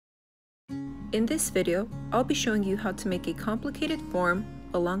In this video, I'll be showing you how to make a complicated form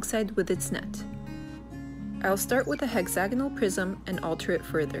alongside with its net. I'll start with a hexagonal prism and alter it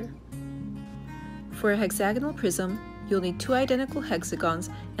further. For a hexagonal prism, you'll need 2 identical hexagons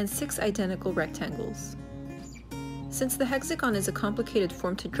and 6 identical rectangles. Since the hexagon is a complicated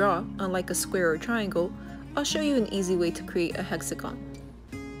form to draw, unlike a square or triangle, I'll show you an easy way to create a hexagon.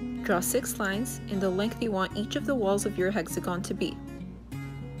 Draw 6 lines in the length you want each of the walls of your hexagon to be.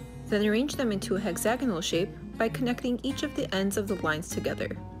 Then arrange them into a hexagonal shape by connecting each of the ends of the lines together.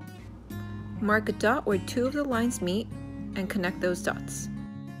 Mark a dot where 2 of the lines meet and connect those dots.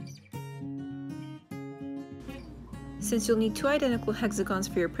 Since you'll need 2 identical hexagons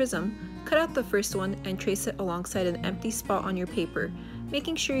for your prism, cut out the first one and trace it alongside an empty spot on your paper,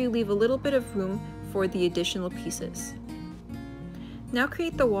 making sure you leave a little bit of room for the additional pieces. Now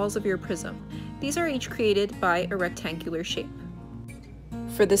create the walls of your prism. These are each created by a rectangular shape.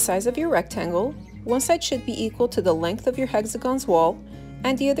 For the size of your rectangle, one side should be equal to the length of your hexagon's wall,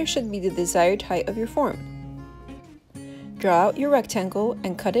 and the other should be the desired height of your form. Draw out your rectangle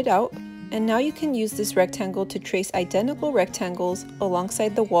and cut it out, and now you can use this rectangle to trace identical rectangles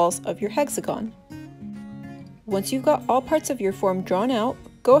alongside the walls of your hexagon. Once you've got all parts of your form drawn out,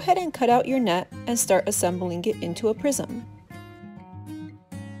 go ahead and cut out your net and start assembling it into a prism.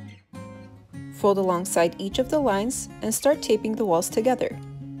 Fold alongside each of the lines and start taping the walls together.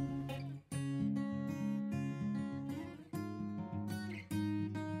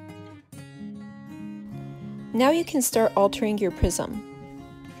 Now you can start altering your prism.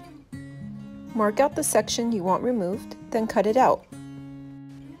 Mark out the section you want removed, then cut it out.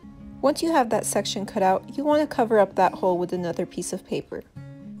 Once you have that section cut out, you want to cover up that hole with another piece of paper.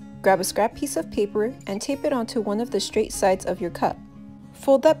 Grab a scrap piece of paper and tape it onto one of the straight sides of your cut.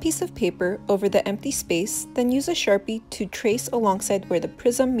 Fold that piece of paper over the empty space, then use a Sharpie to trace alongside where the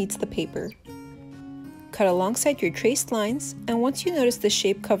prism meets the paper. Cut alongside your traced lines, and once you notice the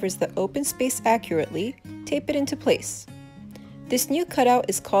shape covers the open space accurately, tape it into place. This new cutout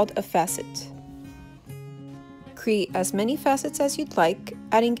is called a facet. Create as many facets as you'd like,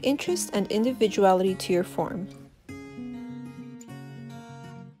 adding interest and individuality to your form.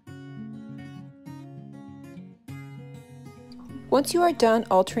 Once you are done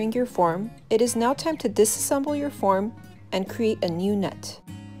altering your form, it is now time to disassemble your form and create a new net.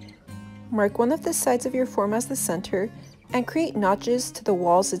 Mark one of the sides of your form as the center and create notches to the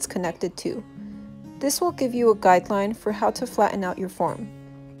walls it's connected to. This will give you a guideline for how to flatten out your form.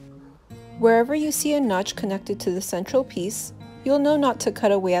 Wherever you see a notch connected to the central piece, you'll know not to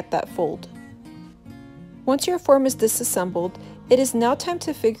cut away at that fold. Once your form is disassembled, it is now time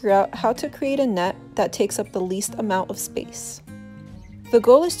to figure out how to create a net that takes up the least amount of space. The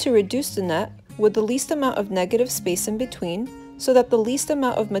goal is to reduce the net with the least amount of negative space in between so that the least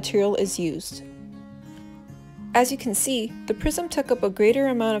amount of material is used. As you can see, the prism took up a greater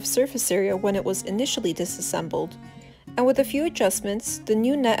amount of surface area when it was initially disassembled, and with a few adjustments, the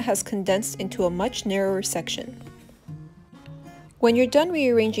new net has condensed into a much narrower section. When you're done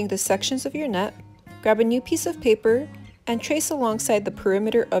rearranging the sections of your net, grab a new piece of paper and trace alongside the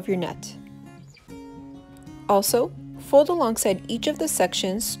perimeter of your net. Also, fold alongside each of the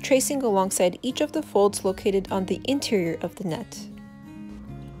sections, tracing alongside each of the folds located on the interior of the net.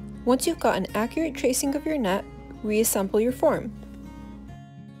 Once you've got an accurate tracing of your net, reassemble your form.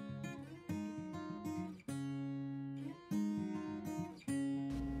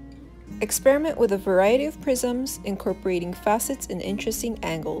 Experiment with a variety of prisms, incorporating facets and interesting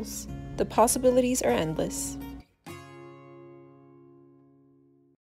angles. The possibilities are endless.